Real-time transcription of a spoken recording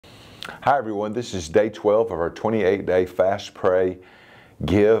Hi everyone, this is day 12 of our 28-day fast, pray,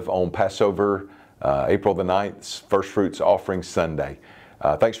 give on Passover, April the 9th, First Fruits Offering Sunday.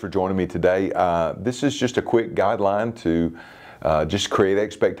 Thanks for joining me today. This is just a quick guideline to just create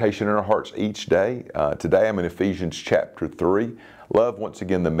expectation in our hearts each day. Today I'm in Ephesians chapter 3. Love, once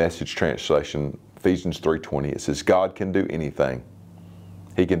again, the Message translation, Ephesians 3:20. It says, God can do anything.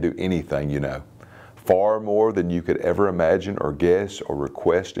 He can do anything, you know. Far more than you could ever imagine or guess or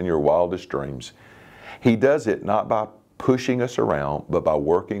request in your wildest dreams. He does it not by pushing us around, but by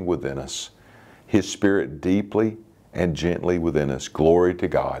working within us. His Spirit deeply and gently within us. Glory to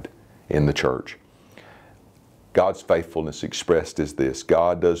God in the church. God's faithfulness expressed is this: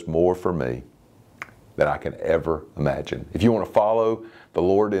 God does more for me than I can ever imagine. If you want to follow the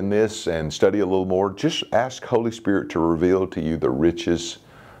Lord in this and study a little more, just ask Holy Spirit to reveal to you the riches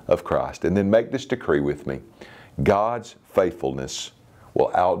of Christ. And then make this decree with me: God's faithfulness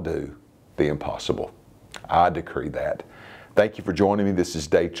will outdo the impossible. I decree that. Thank you for joining me. This is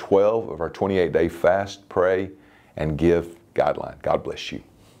day 12 of our 28-day fast, pray, and give guideline. God bless you.